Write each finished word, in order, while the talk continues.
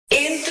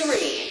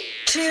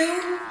2,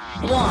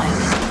 1.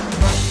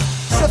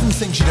 7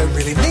 things you don't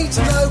really need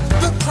to know,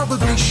 but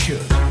probably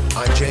should.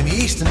 I'm Jamie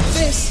East, and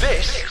this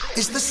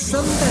is the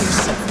Sunday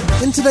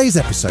 7. In today's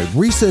episode,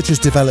 researchers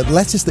developed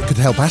lettuce that could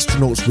help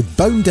astronauts with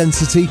bone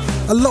density,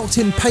 a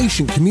locked-in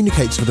patient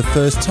communicates for the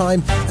first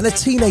time, and a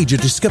teenager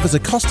discovers a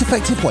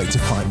cost-effective way to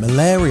fight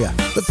malaria.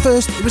 But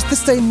first, it was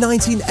this day in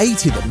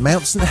 1980 that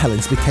Mount St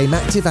Helens became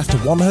active after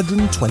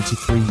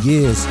 123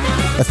 years.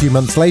 A few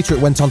months later,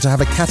 it went on to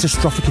have a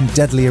catastrophic and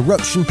deadly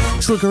eruption,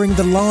 triggering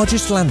the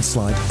largest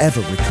landslide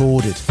ever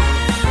recorded.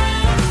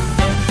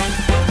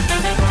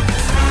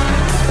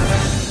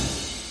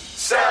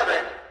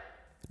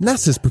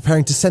 NASA's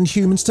preparing to send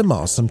humans to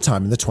Mars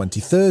sometime in the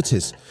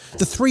 2030s.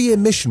 The 3-year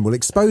mission will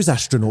expose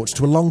astronauts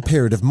to a long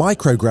period of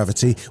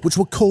microgravity, which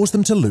will cause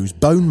them to lose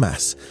bone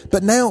mass.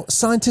 But now,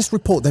 scientists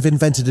report they've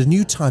invented a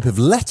new type of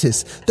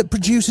lettuce that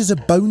produces a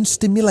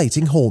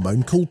bone-stimulating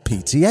hormone called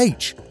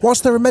PTH.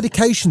 Whilst there are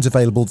medications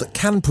available that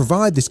can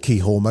provide this key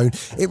hormone,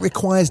 it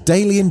requires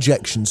daily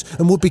injections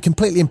and would be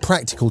completely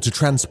impractical to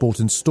transport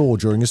and store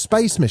during a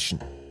space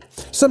mission.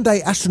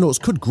 Someday,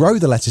 astronauts could grow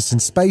the lettuce in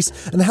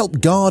space and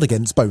help guard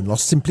against bone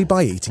loss simply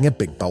by eating a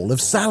big bowl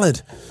of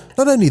salad.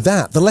 Not only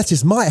that, the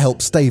lettuce might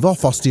help stave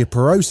off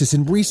osteoporosis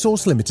in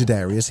resource-limited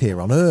areas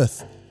here on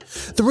Earth.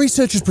 The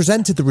researchers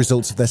presented the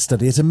results of their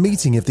study at a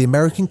meeting of the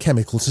American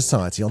Chemical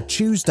Society on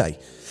Tuesday.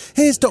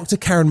 Here's Dr.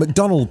 Karen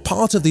McDonald,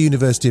 part of the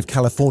University of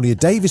California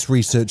Davis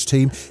research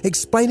team,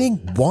 explaining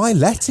why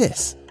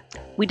lettuce.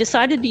 We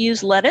decided to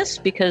use lettuce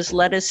because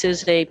lettuce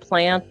is a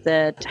plant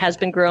that has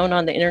been grown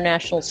on the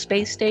International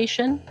Space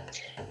Station.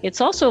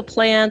 It's also a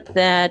plant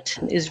that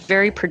is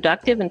very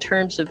productive in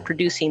terms of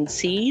producing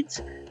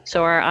seeds.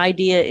 So our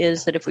idea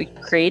is that if we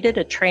created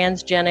a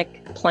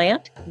transgenic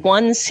plant,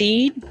 one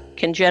seed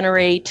can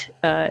generate,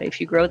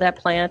 if you grow that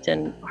plant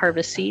and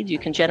harvest seeds, you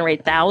can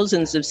generate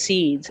thousands of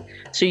seeds.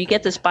 So you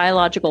get this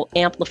biological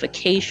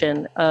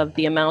amplification of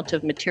the amount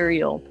of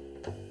material.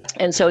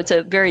 And so it's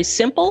a very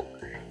simple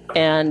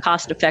and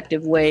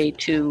cost-effective way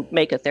to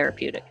make a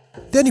therapeutic.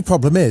 The only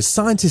problem is,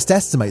 scientists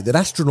estimate that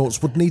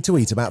astronauts would need to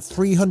eat about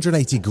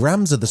 380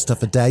 grams of the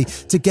stuff a day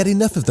to get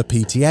enough of the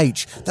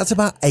PTH. That's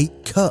about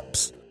 8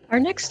 cups. Our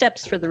next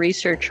steps for the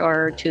research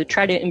are to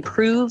try to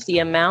improve the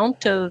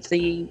amount of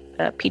the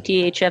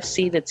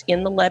PTHFC that's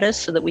in the lettuce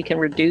so that we can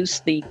reduce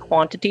the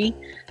quantity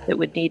that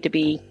would need to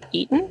be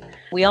eaten.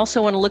 We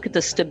also want to look at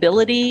the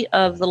stability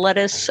of the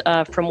lettuce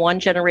from one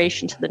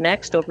generation to the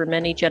next over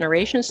many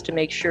generations to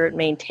make sure it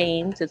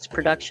maintains its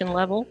production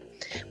level.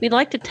 We'd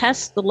like to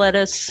test the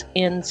lettuce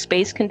in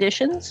space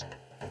conditions.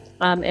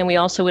 And we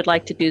also would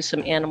like to do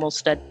some animal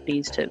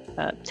studies to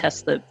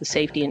test the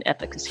safety and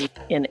efficacy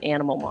in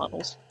animal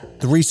models.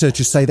 The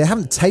researchers say they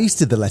haven't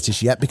tasted the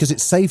lettuce yet because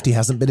its safety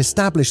hasn't been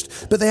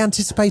established, but they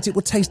anticipate it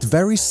will taste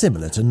very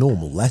similar to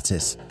normal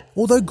lettuce.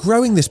 Although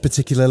growing this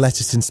particular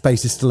lettuce in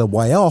space is still a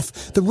way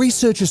off, the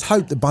researchers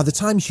hope that by the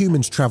time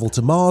humans travel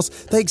to Mars,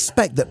 they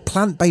expect that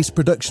plant-based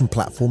production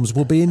platforms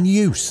will be in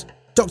use.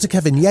 Dr.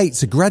 Kevin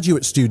Yates, a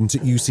graduate student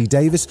at UC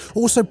Davis,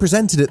 also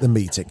presented at the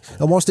meeting,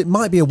 and whilst it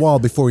might be a while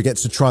before he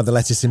gets to try the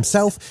lettuce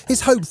himself,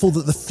 is hopeful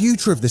that the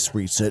future of this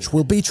research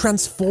will be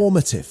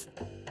transformative.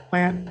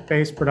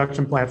 Plant-based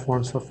production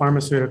platforms for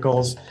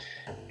pharmaceuticals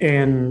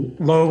in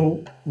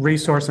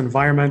low-resource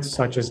environments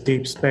such as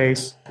deep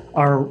space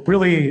are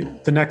really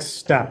the next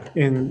step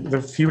in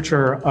the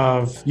future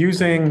of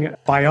using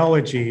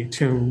biology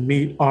to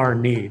meet our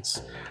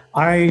needs.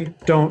 I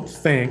don't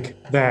think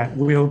that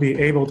we'll be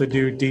able to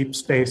do deep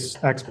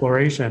space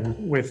exploration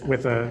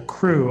with a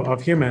crew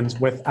of humans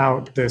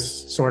without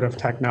this sort of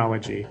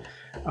technology.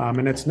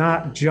 And it's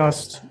not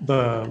just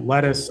the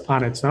lettuce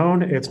on its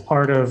own, it's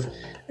part of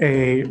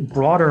a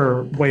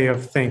broader way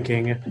of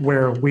thinking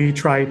where we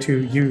try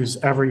to use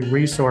every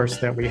resource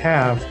that we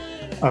have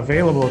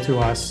available to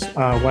us,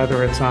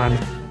 whether it's on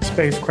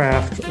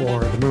spacecraft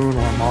or the moon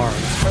or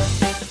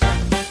Mars.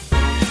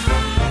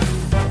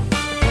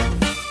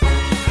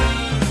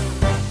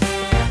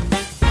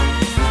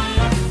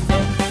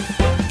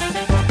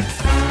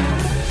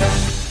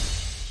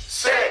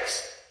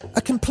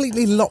 A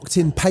completely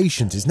locked-in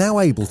patient is now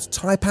able to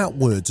type out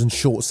words and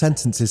short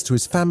sentences to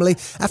his family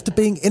after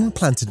being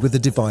implanted with a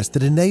device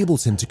that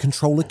enables him to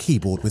control a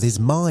keyboard with his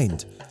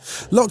mind.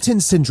 Locked-in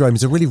syndrome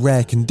is a really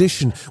rare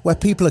condition where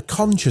people are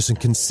conscious and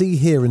can see,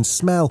 hear and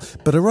smell,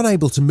 but are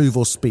unable to move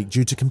or speak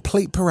due to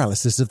complete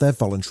paralysis of their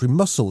voluntary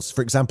muscles,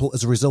 for example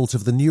as a result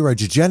of the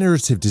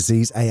neurodegenerative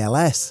disease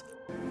ALS.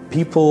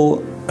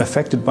 People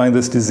affected by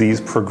this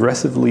disease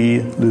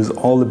progressively lose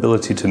all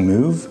ability to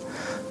move.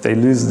 They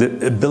lose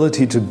the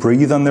ability to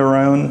breathe on their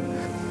own,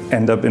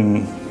 end up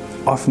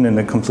often in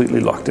a completely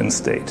locked-in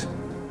state.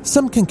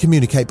 Some can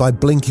communicate by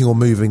blinking or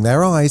moving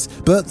their eyes,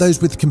 but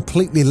those with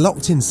completely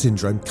locked-in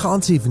syndrome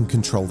can't even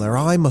control their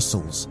eye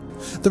muscles.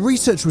 The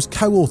research was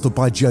co-authored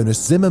by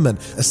Jonas Zimmermann,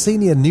 a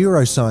senior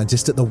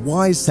neuroscientist at the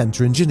WISE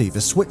Centre in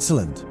Geneva,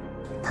 Switzerland.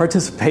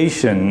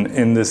 Participation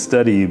in this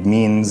study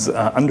means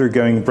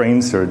undergoing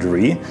brain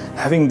surgery,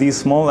 having these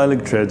small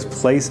electrodes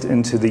placed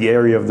into the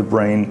area of the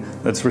brain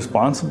that's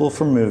responsible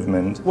for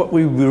movement. What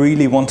we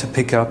really want to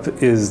pick up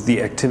is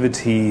the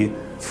activity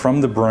from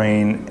the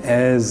brain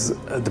as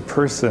the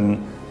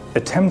person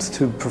attempts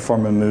to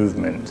perform a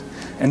movement.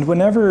 And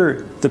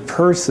whenever the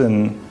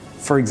person,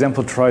 for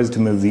example, tries to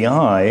move the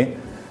eye,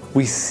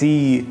 we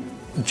see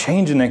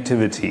change in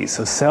activity.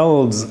 So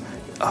cells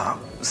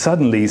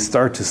suddenly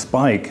start to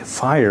spike,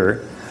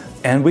 fire,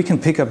 and we can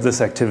pick up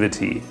this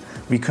activity.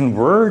 We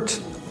convert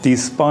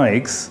these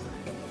spikes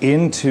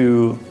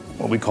into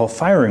what we call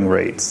firing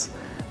rates.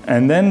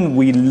 And then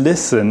we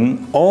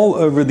listen all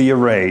over the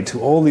array to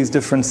all these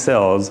different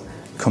cells,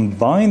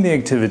 combine the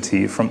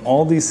activity from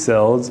all these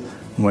cells.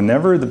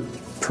 Whenever the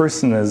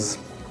person is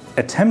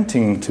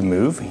attempting to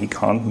move, he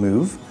can't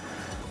move,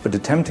 but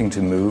attempting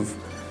to move,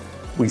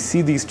 we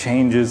see these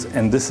changes,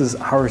 and this is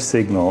our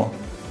signal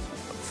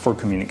for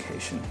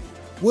communication.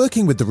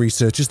 Working with the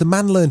researchers, the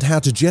man learned how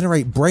to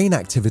generate brain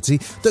activity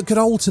that could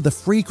alter the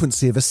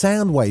frequency of a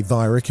sound wave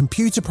via a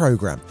computer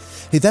program.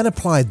 He then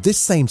applied this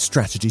same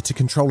strategy to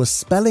control a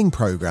spelling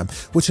program,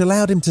 which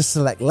allowed him to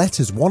select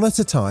letters one at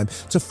a time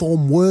to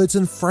form words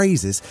and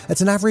phrases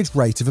at an average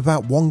rate of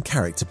about 1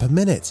 character per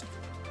minute.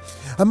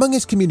 Among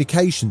his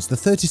communications, the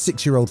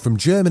 36-year-old from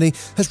Germany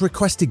has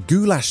requested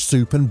goulash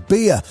soup and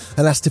beer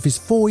and asked if his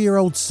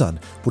 4-year-old son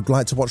would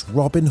like to watch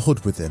Robin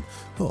Hood with him.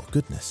 Oh,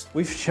 goodness.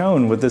 We've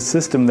shown with the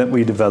system that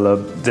we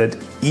developed that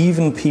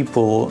even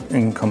people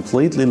in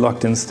completely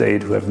locked-in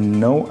state who have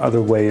no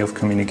other way of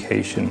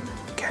communication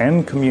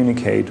can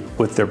communicate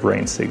with their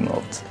brain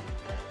signals.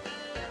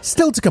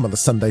 Still to come on the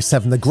Sunday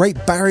 7, the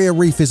Great Barrier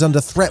Reef is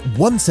under threat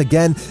once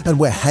again, and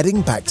we're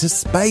heading back to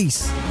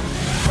space.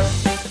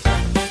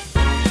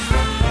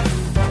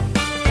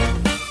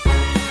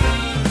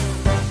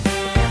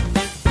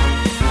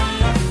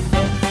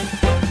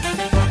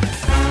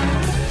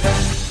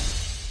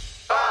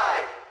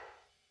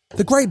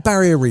 The Great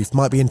Barrier Reef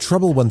might be in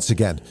trouble once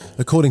again.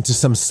 According to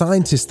some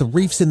scientists, the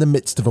reef's in the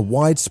midst of a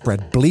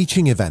widespread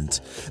bleaching event.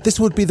 This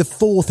would be the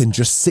 4th in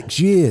just 6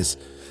 years.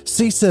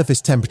 Sea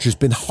surface temperature's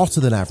been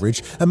hotter than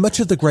average, and much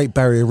of the Great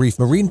Barrier Reef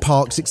marine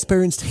parks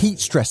experienced heat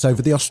stress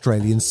over the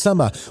Australian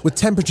summer, with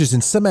temperatures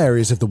in some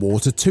areas of the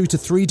water 2 to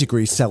 3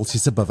 degrees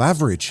Celsius above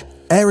average.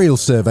 Aerial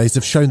surveys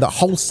have shown that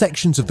whole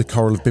sections of the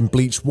coral have been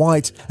bleached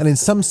white, and in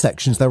some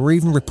sections there were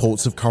even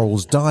reports of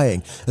corals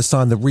dying, a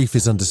sign the reef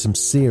is under some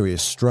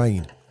serious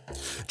strain.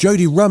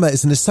 Jodie Rummer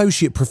is an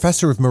associate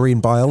professor of marine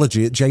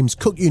biology at James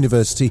Cook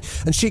University,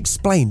 and she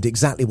explained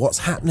exactly what's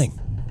happening.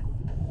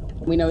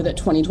 We know that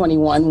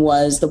 2021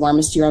 was the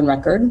warmest year on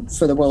record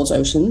for the world's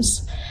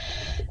oceans.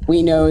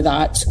 We know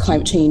that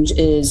climate change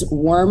is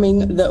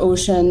warming the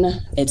ocean.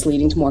 It's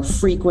leading to more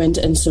frequent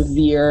and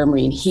severe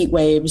marine heat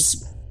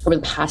waves. Over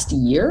the past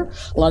year,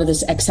 a lot of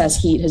this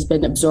excess heat has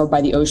been absorbed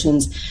by the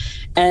oceans.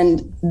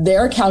 And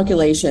their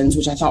calculations,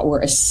 which I thought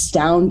were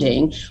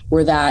astounding,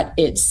 were that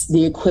it's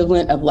the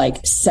equivalent of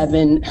like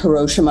 7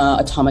 Hiroshima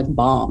atomic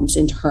bombs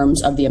in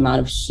terms of the amount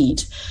of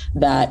heat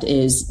that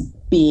is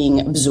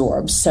being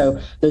absorbed. So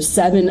those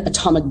 7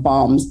 atomic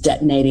bombs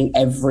detonating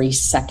every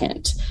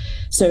second.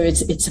 So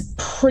it's a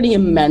pretty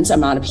immense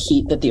amount of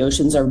heat that the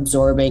oceans are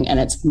absorbing, and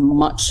it's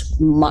much,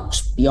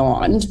 much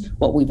beyond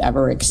what we've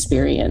ever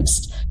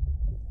experienced.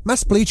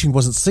 Mass bleaching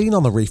wasn't seen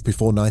on the reef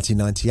before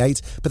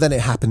 1998, but then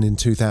it happened in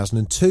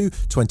 2002,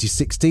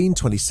 2016,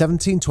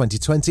 2017,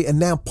 2020, and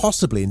now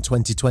possibly in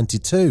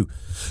 2022.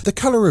 The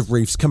colour of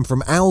reefs come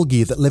from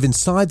algae that live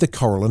inside the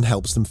coral and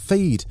helps them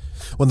feed.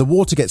 When the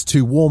water gets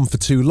too warm for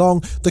too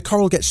long, the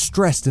coral gets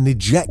stressed and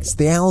ejects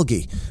the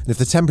algae, and if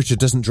the temperature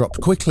doesn't drop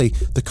quickly,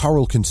 the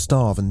coral can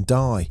starve and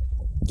die.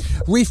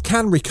 Reef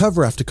can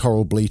recover after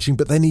coral bleaching,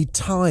 but they need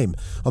time.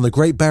 On the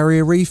Great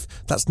Barrier Reef,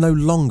 that's no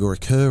longer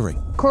occurring.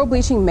 Coral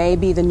bleaching may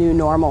be the new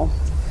normal.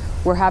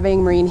 We're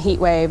having marine heat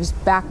waves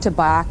back to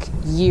back,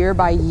 year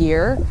by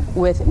year,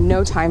 with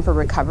no time for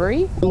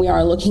recovery. We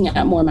are looking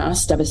at more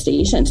mass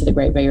devastation to the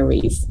Great Barrier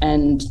Reef,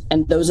 and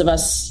those of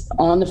us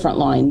on the front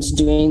lines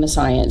doing the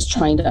science,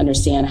 trying to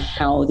understand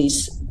how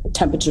these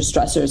temperature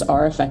stressors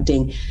are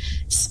affecting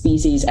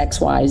species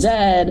X, Y, Z,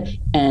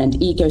 and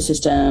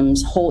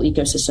ecosystems, whole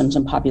ecosystems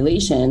and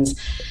populations.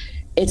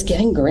 It's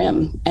getting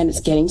grim, and it's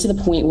getting to the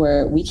point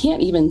where we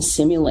can't even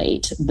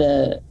simulate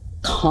the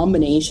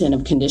combination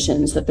of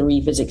conditions that the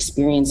reef is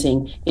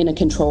experiencing in a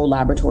controlled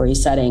laboratory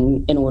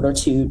setting in order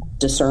to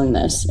discern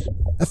this.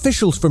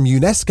 Officials from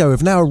UNESCO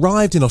have now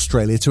arrived in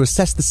Australia to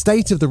assess the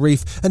state of the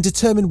reef and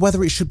determine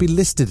whether it should be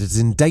listed as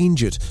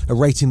endangered, a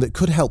rating that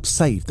could help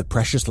save the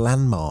precious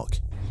landmark.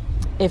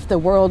 If the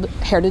World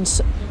Heritage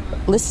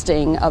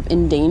listing of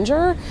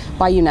endanger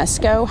by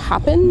UNESCO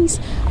happens,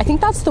 I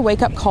think that's the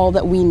wake-up call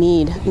that we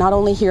need, not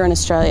only here in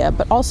Australia,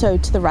 but also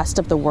to the rest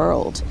of the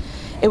world.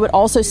 It would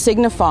also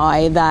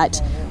signify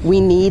that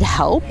we need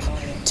help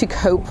to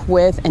cope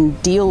with and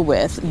deal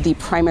with the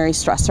primary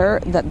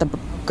stressor that the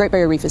Great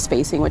Barrier Reef is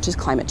facing, which is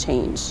climate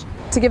change.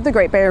 To give the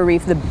Great Barrier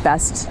Reef the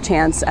best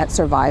chance at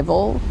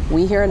survival,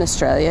 we here in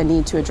Australia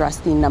need to address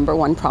the number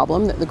one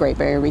problem that the Great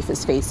Barrier Reef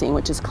is facing,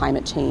 which is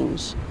climate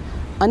change.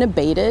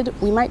 Unabated,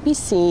 we might be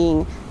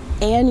seeing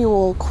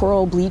annual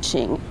coral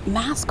bleaching,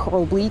 mass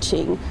coral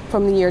bleaching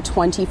from the year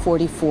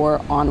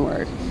 2044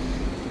 onward.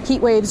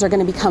 Heat waves are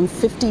going to become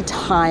 50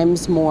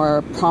 times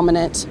more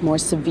prominent, more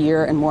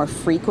severe, and more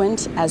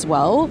frequent as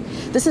well.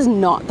 This is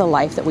not the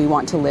life that we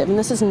want to live, and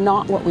this is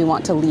not what we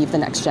want to leave the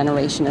next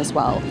generation as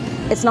well.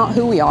 It's not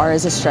who we are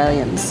as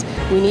Australians.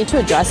 We need to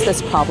address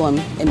this problem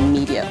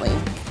immediately.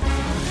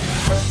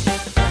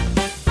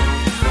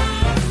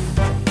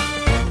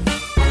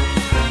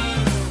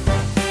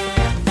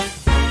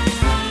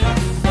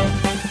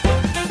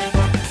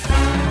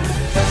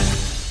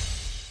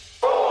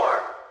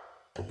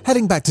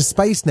 Heading back to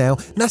space now,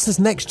 NASA's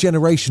next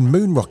generation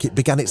moon rocket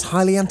began its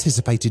highly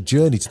anticipated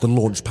journey to the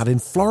launch pad in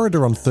Florida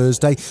on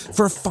Thursday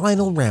for a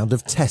final round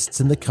of tests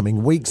in the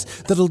coming weeks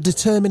that'll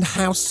determine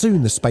how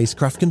soon the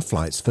spacecraft can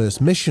fly its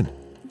first mission.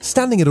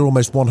 Standing at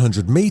almost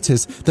 100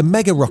 metres, the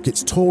mega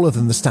rocket's taller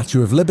than the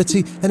Statue of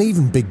Liberty and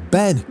even Big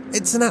Ben.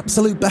 It's an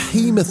absolute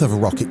behemoth of a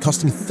rocket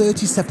costing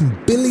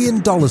 $37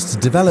 billion to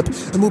develop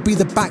and will be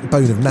the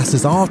backbone of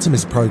NASA's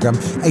Artemis program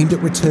aimed at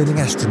returning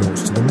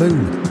astronauts to the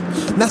moon.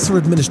 NASA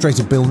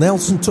Administrator Bill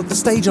Nelson took the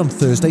stage on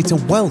Thursday to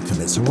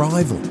welcome its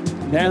arrival.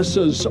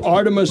 NASA's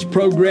Artemis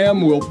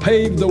program will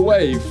pave the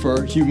way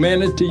for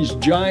humanity's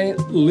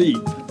giant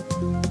leap.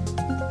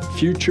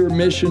 Future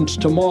missions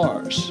to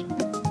Mars.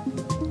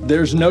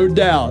 There's no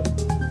doubt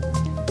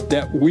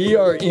that we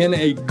are in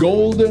a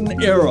golden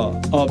era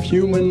of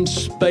human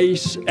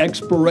space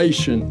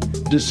exploration,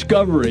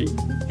 discovery,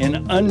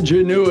 and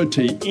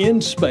ingenuity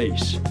in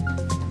space.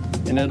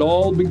 And it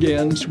all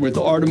begins with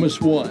Artemis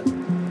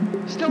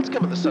 1. Still to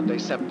come at the Sunday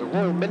 7, the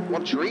Royal Mint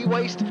wants your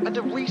e-waste and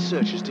a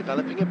researcher's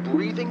developing a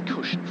breathing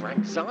cushion for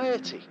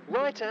anxiety.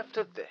 Right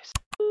after this.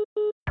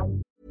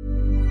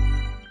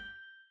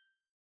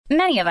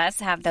 Many of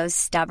us have those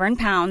stubborn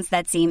pounds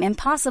that seem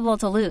impossible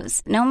to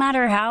lose, no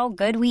matter how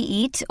good we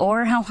eat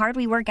or how hard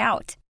we work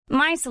out.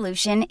 My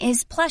solution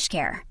is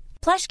PlushCare.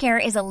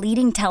 PlushCare is a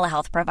leading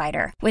telehealth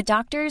provider with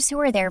doctors who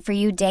are there for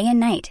you day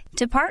and night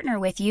to partner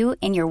with you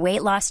in your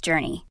weight loss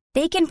journey.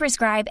 They can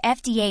prescribe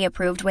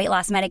FDA-approved weight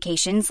loss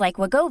medications like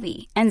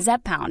Wegovy and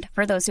Zepbound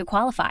for those who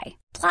qualify.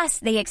 Plus,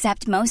 they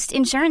accept most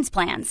insurance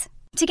plans.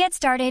 To get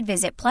started,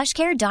 visit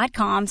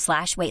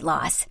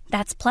plushcare.com/weightloss.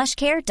 That's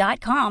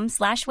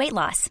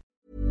plushcare.com/weightloss.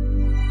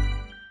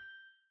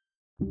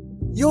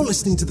 You're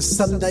listening to the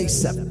Sunday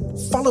 7.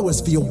 Follow us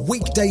for your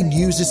weekday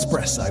news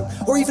espresso,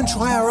 or even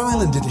try our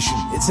Ireland edition.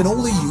 It's in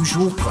all the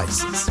usual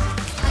places.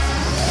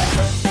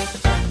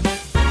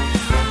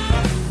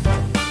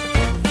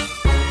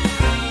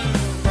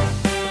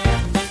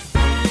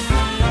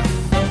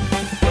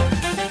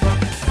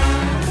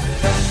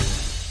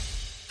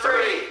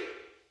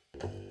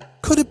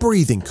 Could a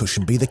breathing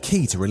cushion be the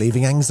key to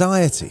relieving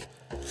anxiety?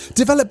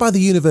 Developed by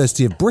the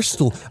University of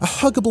Bristol, a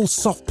huggable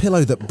soft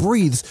pillow that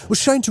breathes was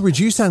shown to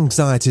reduce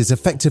anxiety as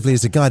effectively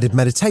as a guided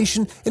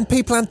meditation in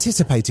people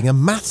anticipating a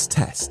maths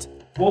test.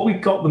 What we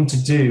got them to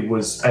do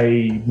was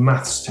a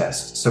maths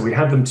test. So we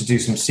had them to do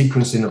some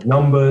sequencing of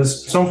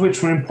numbers, some of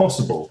which were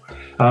impossible.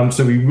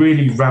 So we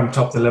really ramped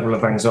up the level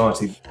of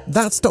anxiety.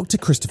 That's Dr.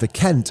 Christopher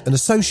Kent, an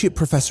associate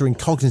professor in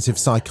cognitive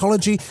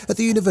psychology at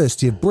the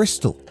University of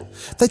Bristol.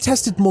 They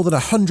tested more than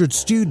 100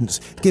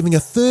 students, giving a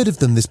third of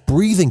them this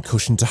breathing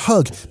cushion to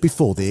hug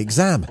before the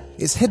exam.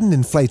 Its hidden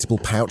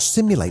inflatable pouch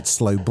simulates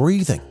slow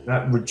breathing.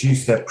 That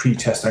reduced their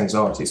pre-test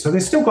anxiety. So they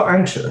still got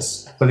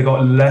anxious, but they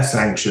got less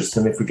anxious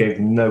than if we gave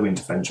them no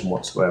intervention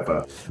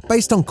whatsoever.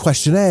 Based on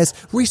questionnaires,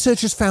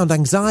 researchers found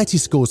anxiety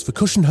scores for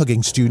cushion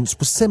hugging students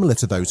were similar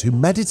to those who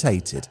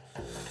meditated.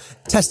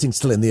 Testing's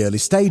still in the early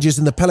stages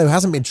and the pillow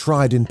hasn't been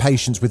tried in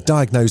patients with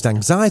diagnosed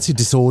anxiety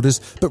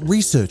disorders, but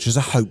researchers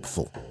are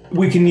hopeful.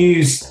 We can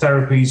use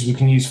therapies, we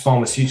can use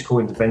pharmaceutical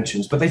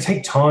interventions, but they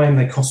take time,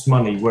 they cost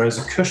money, whereas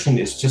a cushion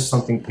is just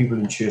something people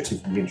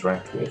intuitively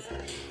interact with.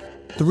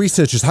 The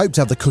researchers hope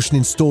to have the cushion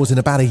in stores in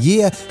about a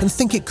year and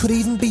think it could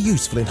even be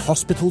useful in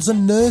hospitals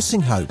and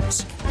nursing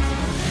homes.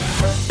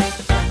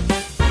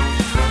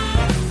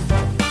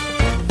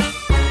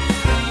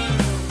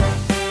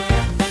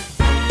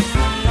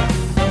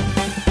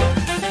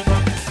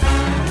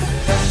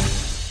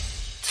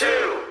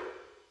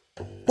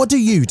 What do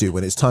you do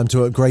when it's time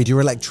to upgrade your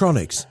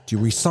electronics? Do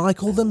you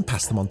recycle them,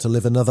 pass them on to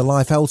live another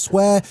life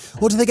elsewhere,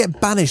 or do they get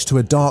banished to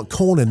a dark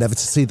corner never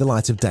to see the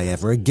light of day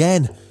ever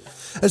again?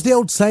 As the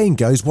old saying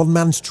goes, one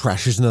man's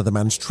trash is another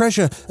man's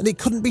treasure, and it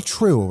couldn't be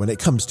truer when it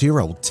comes to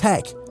your old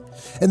tech.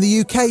 In the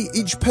UK,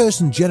 each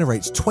person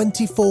generates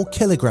 24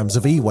 kilograms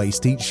of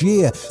e-waste each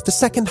year, the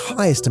second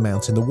highest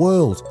amount in the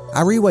world.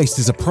 Our e-waste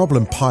is a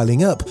problem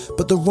piling up,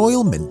 but the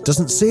Royal Mint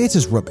doesn't see it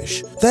as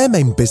rubbish. Their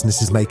main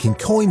business is making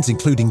coins,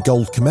 including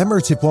gold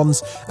commemorative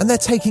ones, and they're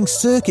taking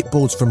circuit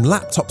boards from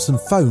laptops and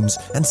phones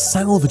and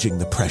salvaging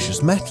the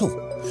precious metal.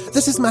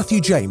 This is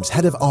Matthew James,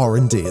 head of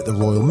R&D at the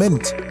Royal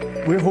Mint.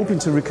 We're hoping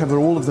to recover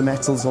all of the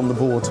metals on the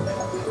board,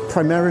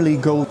 primarily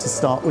gold to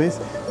start with,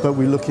 but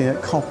we're looking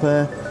at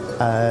copper,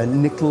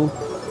 nickel,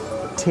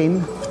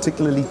 tin,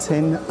 particularly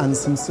tin, and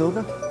some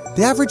silver.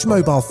 The average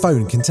mobile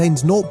phone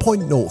contains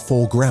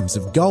 0.04 grams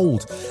of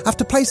gold.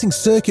 After placing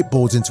circuit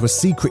boards into a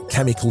secret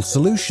chemical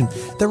solution,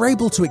 they're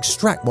able to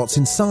extract what's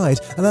inside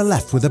and are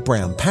left with a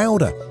brown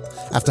powder.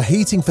 After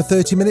heating for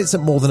 30 minutes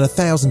at more than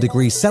 1,000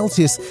 degrees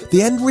Celsius,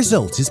 the end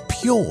result is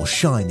pure,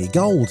 shiny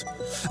gold.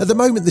 At the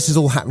moment, this is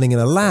all happening in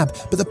a lab,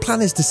 but the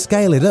plan is to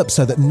scale it up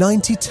so that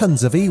 90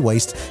 tonnes of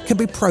e-waste can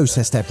be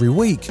processed every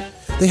week.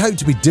 They hope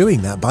to be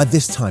doing that by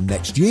this time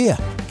next year.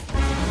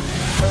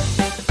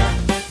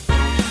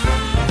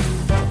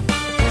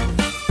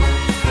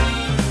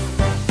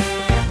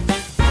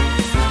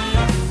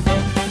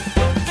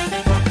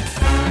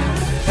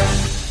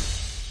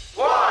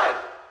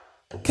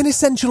 Can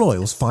essential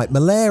oils fight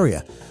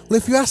malaria? Well,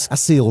 if you ask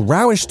Asil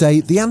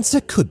Rawishde, the answer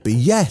could be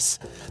yes.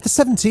 The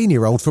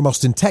 17-year-old from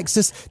Austin,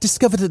 Texas,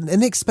 discovered an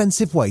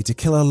inexpensive way to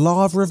kill a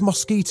larva of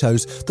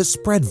mosquitoes that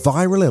spread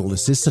viral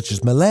illnesses such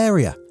as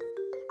malaria.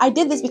 I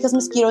did this because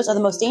mosquitoes are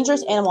the most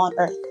dangerous animal on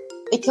Earth.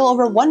 They kill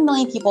over 1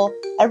 million people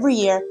every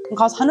year and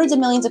cause hundreds of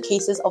millions of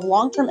cases of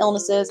long-term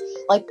illnesses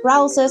like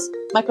paralysis,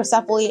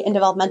 microcephaly, and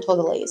developmental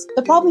delays.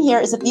 The problem here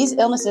is that these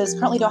illnesses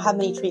currently don't have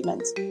many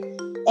treatments.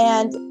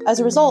 And as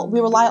a result, we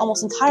rely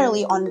almost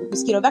entirely on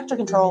mosquito vector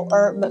control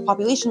or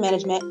population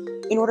management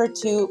in order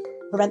to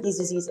prevent these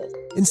diseases.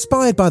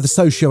 Inspired by the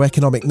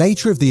socio-economic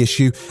nature of the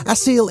issue,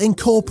 Asil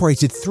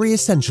incorporated 3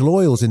 essential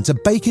oils into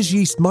baker's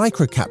yeast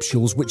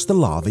microcapsules which the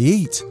larvae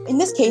eat. In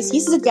this case,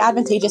 yeast is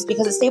advantageous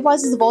because it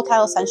stabilizes the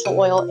volatile essential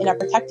oil in a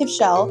protective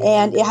shell,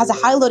 and it has a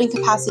high loading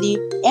capacity,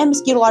 and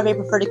mosquito larvae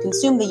prefer to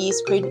consume the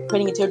yeast,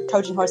 creating a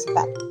Trojan horse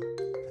effect.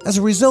 As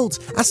a result,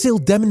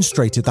 Asil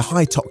demonstrated the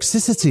high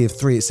toxicity of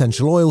 3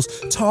 essential oils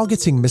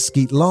targeting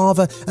mesquite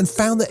larvae and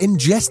found that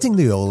ingesting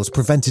the oils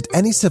prevented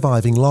any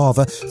surviving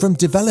larvae from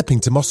developing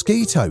to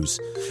mosquitoes.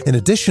 In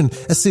addition,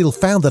 Asil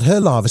found that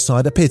her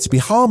larvicide appeared to be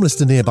harmless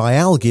to nearby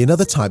algae and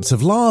other types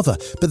of larvae,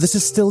 but this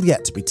is still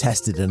yet to be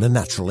tested in a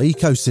natural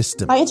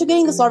ecosystem. By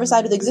integrating this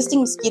larvicide with existing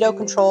mosquito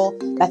control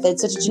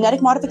methods such as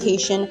genetic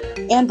modification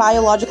and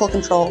biological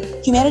control,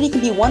 humanity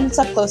can be one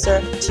step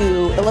closer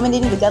to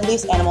eliminating the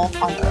deadliest animal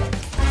on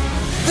Earth.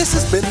 This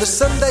has been the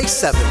Sunday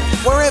 7.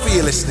 Wherever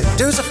you're listening,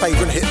 do us a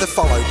favour and hit the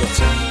follow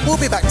button. We'll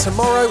be back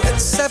tomorrow at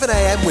 7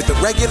 a.m. with the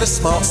regular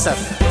Smart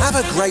 7. Have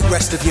a great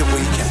rest of your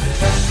weekend.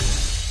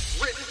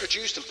 Written,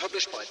 produced and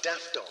published by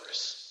Daft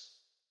Doris.